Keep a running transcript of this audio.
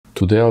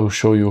Today I will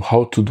show you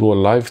how to do a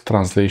live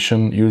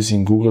translation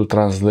using Google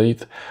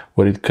Translate,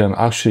 where it can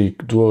actually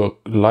do a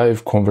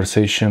live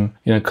conversation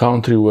in a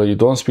country where you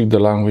don't speak the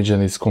language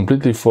and it's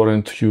completely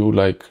foreign to you,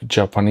 like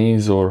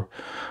Japanese or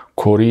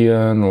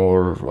Korean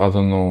or I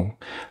don't know,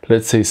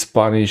 let's say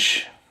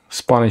Spanish.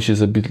 Spanish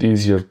is a bit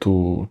easier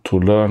to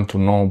learn, to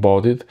know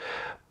about it,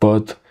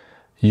 but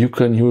you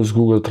can use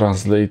Google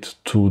Translate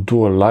to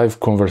do a live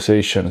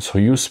conversation. So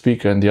you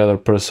speak and the other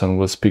person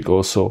will speak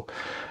also.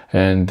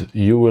 And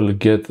you will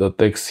get the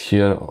text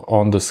here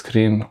on the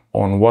screen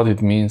on what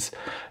it means.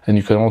 And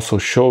you can also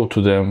show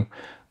to them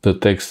the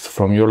text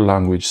from your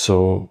language.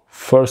 So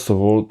first of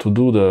all, to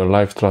do the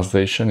live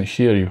translation,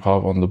 here you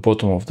have on the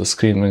bottom of the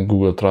screen in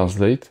Google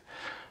Translate.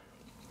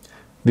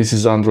 This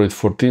is Android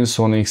 14,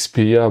 so on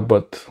Xperia,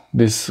 but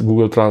this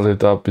Google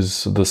Translate app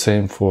is the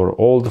same for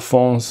all the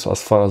phones,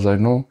 as far as I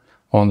know.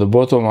 On the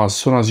bottom, as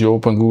soon as you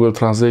open Google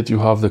Translate, you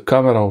have the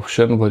camera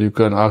option where you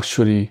can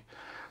actually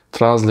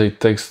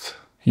translate text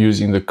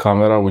using the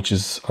camera, which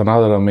is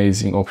another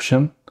amazing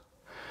option.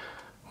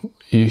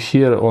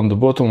 Here on the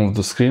bottom of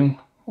the screen,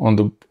 on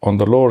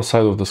the lower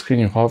side of the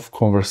screen, you have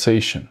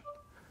conversation.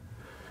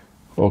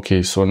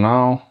 Okay, so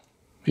now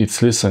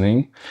it's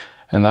listening,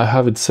 and I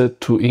have it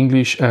set to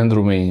English and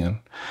Romanian.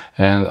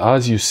 And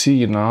as you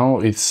see now,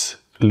 it's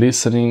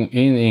listening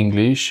in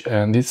English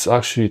and it's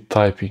actually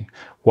typing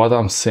what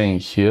I'm saying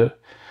here.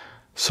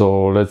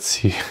 So let's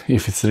see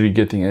if it's really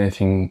getting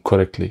anything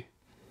correctly.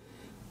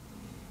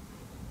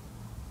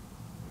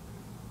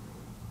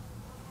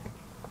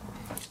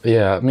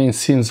 Yeah, I mean,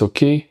 seems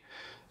okay.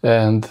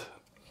 And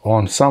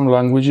on some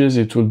languages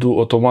it will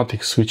do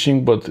automatic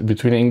switching, but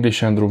between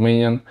English and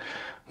Romanian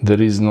there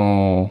is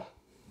no,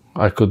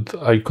 I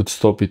could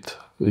stop it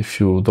if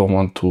you don't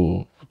want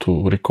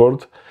to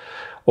record.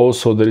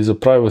 Also, there is a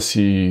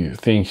privacy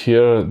thing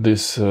here.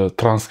 This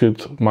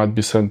transcript might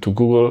be sent to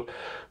Google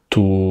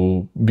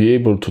to be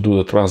able to do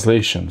the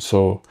translation.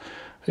 So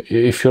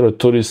if you're a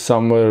tourist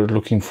somewhere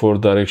looking for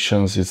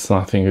directions, it's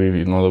nothing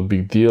really, not a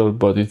big deal,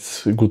 but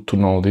it's good to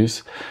know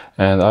this.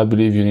 And I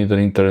believe you need an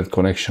internet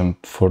connection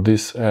for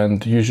this.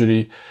 And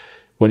usually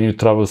when you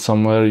travel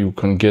somewhere, you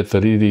can get a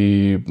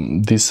really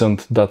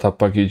decent data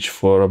package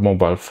for a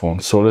mobile phone.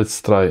 So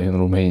let's try in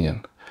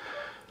Romanian.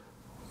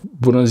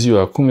 Bună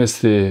ziua, cum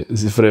este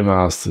vremea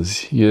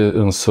astăzi? E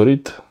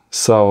însorit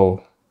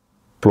sau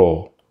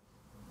plouă?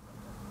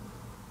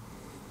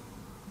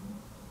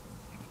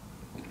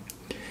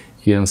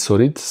 E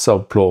însorit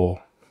sau plouă?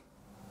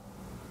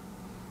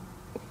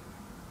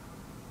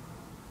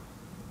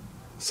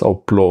 Sau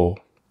plouă?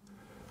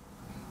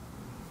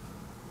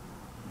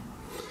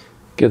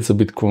 Gets a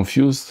bit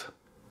confused.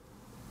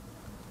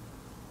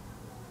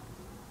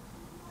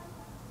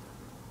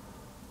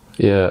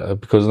 Yeah,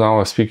 because now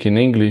I speak in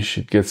English,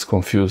 it gets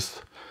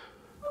confused.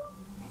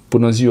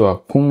 Bună ziua,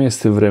 cum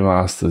este vremea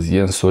astăzi? E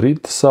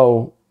însorit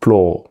sau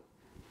plouă?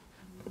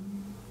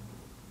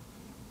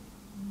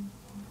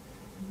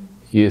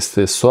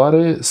 Este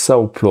soare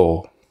sau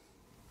plouă?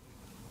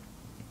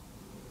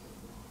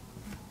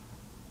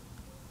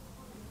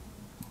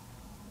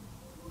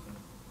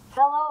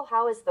 Hello,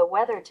 how is the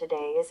weather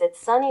today? Is it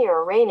sunny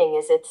or raining?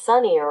 Is it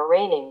sunny or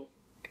raining?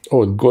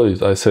 Oh, got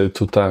it. I said it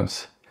 2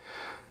 times.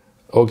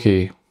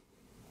 Okay.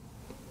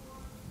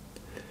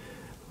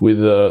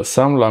 With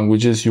some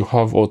languages, you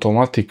have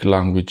automatic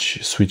language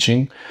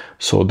switching.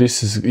 So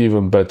this is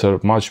even better,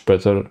 much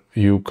better.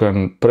 You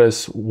can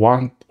press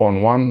one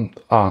on one.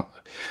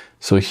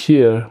 So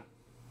here,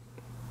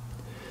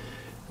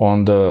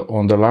 on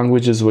the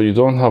languages where you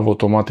don't have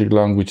automatic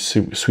language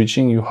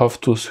switching, you have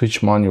to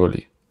switch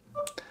manually.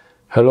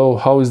 Hello,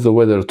 how is the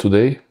weather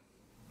today?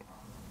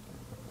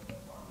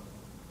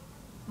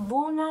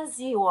 Bună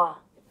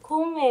ziua!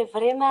 Cum e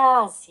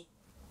vremea azi?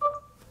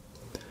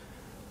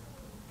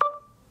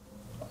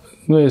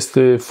 Nu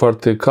este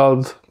foarte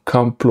cald,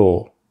 cam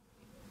plouă.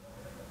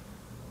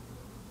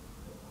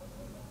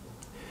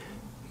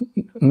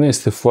 Nu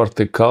este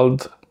foarte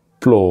cald,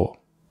 plouă.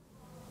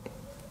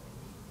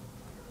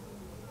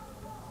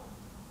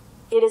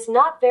 It is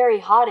not very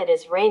hot, it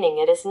is raining.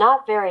 It is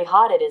not very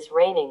hot, it is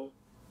raining.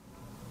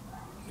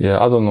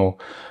 Yeah, I don't know.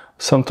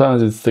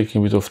 Sometimes it's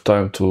taking a bit of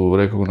time to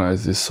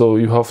recognize this. So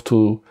you have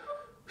to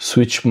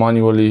switch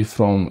manually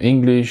from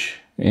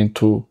English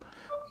into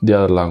the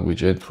other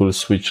language. It will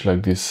switch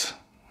like this.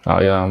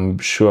 I am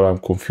sure I'm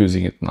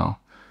confusing it now.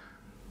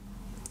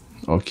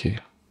 Okay.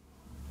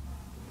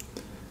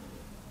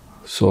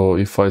 So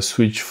if I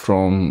switch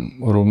from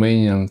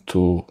Romanian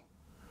to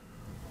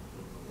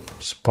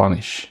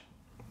Spanish.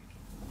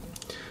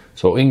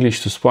 So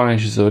English to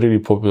Spanish is a really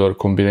popular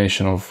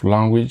combination of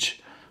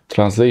language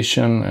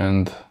translation,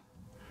 and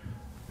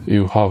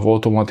you have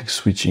automatic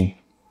switching.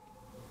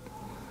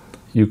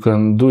 You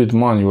can do it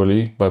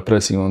manually by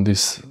pressing on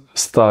this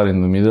star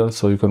in the middle,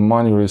 so you can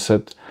manually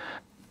set.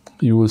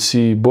 You will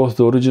see both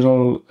the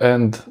original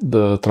and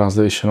the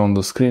translation on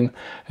the screen,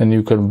 and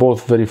you can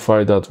both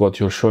verify that what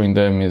you're showing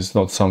them is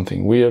not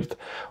something weird.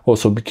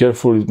 Also be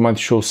careful, it might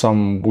show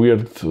some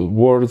weird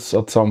words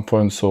at some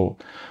point, so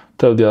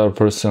tell the other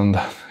person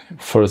that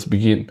first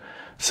begin,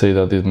 say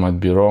that it might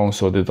be wrong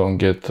so they don't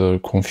get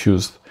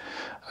confused.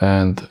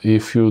 And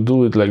if you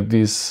do it like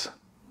this,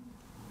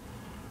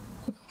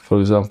 for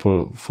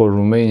example, for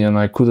Romanian,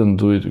 I couldn't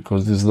do it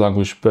because this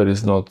language pair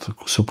is not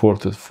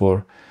supported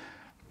for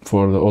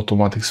the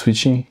automatic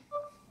switching.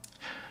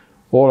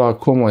 Hola,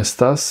 ¿cómo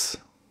estás?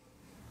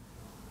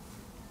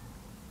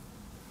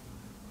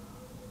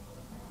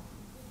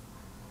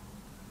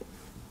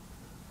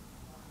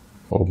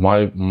 Oh,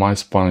 my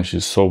Spanish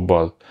is so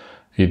bad.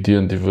 He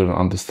didn't even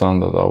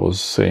understand that I was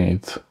saying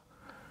it.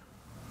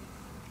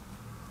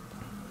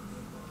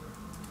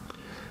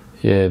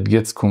 Yeah, it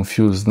gets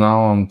confused.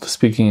 Now I'm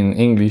speaking in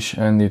English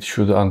and it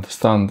should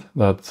understand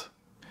that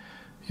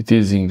it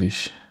is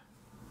English.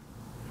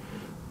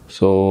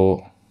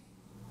 So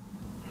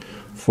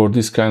for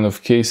this kind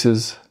of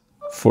cases,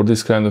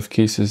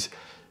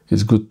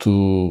 it's good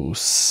to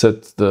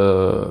set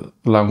the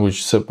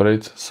language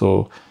separate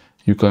so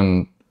you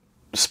can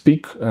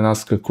speak and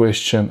ask a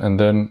question and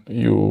then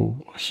you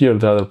hear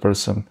the other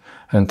person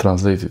and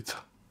translate it.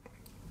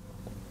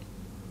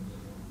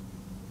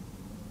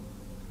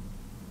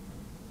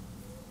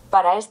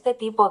 Para este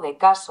tipo de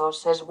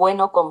casos es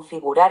bueno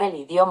configurar el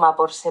idioma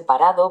por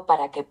separado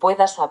para que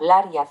puedas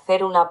hablar y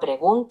hacer una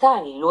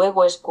pregunta y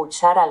luego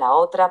escuchar a la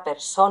otra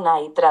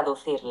persona y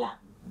traducirla.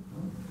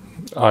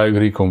 I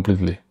agree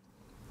completely.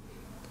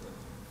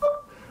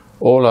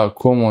 Hola,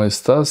 ¿cómo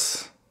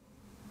estás?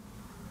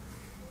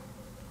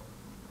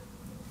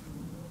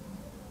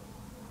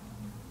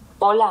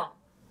 Hola,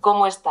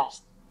 ¿cómo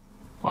estás?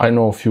 I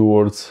know a few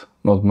words,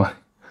 not mine.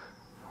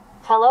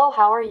 Hello,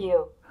 how are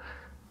you?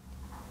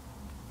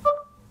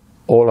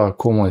 Hola,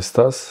 ¿cómo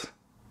estás?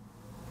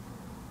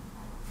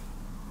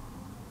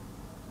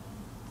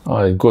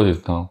 I got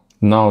it now.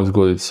 Now it's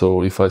got it.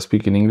 So if I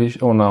speak in English,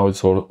 oh, now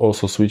it's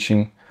also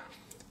switching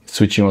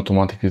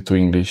automatically to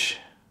English.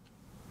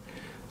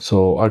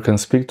 So I can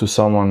speak to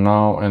someone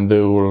now and they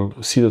will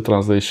see the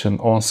translation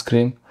on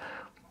screen.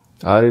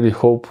 I really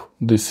hope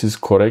this is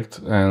correct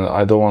and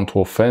I don't want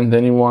to offend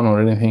anyone or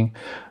anything.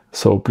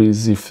 So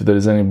please, if there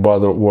is any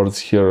bad words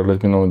here,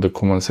 let me know in the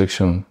comment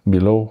section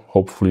below.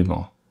 Hopefully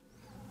not.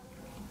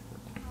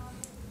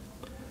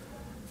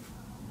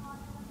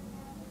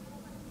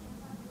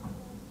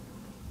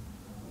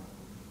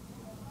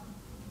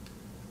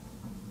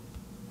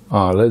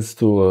 Let's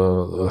do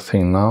a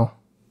thing now.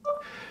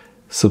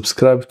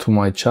 Subscribe to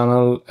my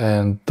channel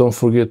and don't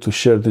forget to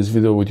share this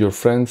video with your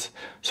friends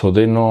so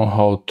they know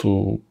how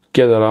to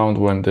get around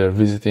when they're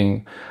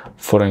visiting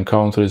foreign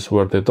countries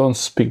where they don't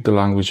speak the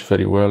language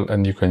very well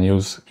and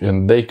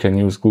they can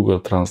use Google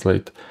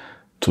Translate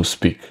to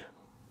speak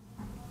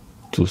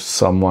to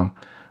someone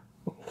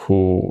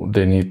who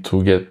they need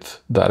to get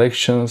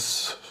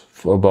directions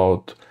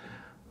about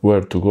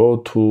where to go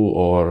to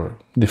or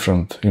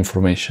different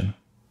information.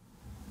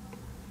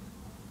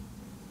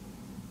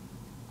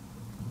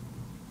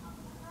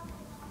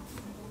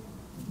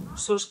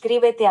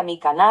 Suscríbete a mi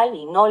canal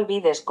y no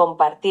olvides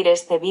compartir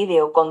este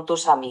vídeo con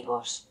tus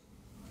amigos.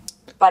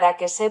 Para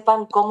que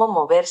sepan cómo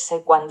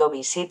moverse cuando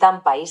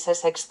visitan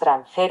países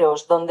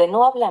extranjeros donde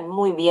no hablan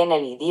muy bien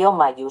el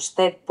idioma y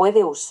usted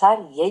puede usar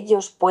y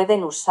ellos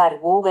pueden usar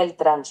Google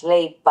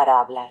Translate para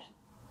hablar.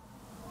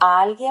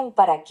 A alguien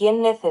para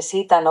quien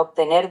necesitan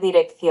obtener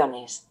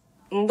direcciones,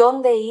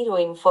 dónde ir o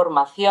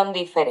información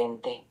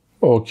diferente.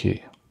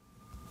 Okay,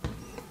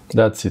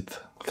 that's it.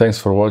 Thanks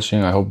for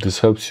watching. I hope this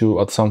helps you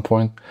at some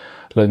point.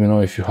 Let me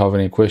know if you have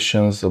any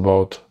questions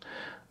about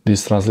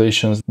these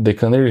translations. They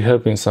can really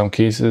help in some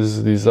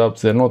cases. These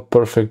apps, they're not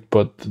perfect,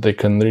 but they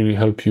can really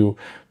help you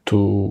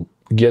to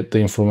get the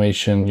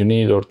information you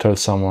need or tell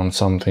someone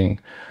something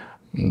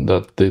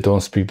that they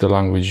don't speak the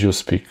language you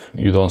speak.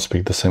 You don't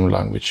speak the same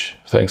language.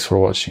 Thanks for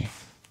watching.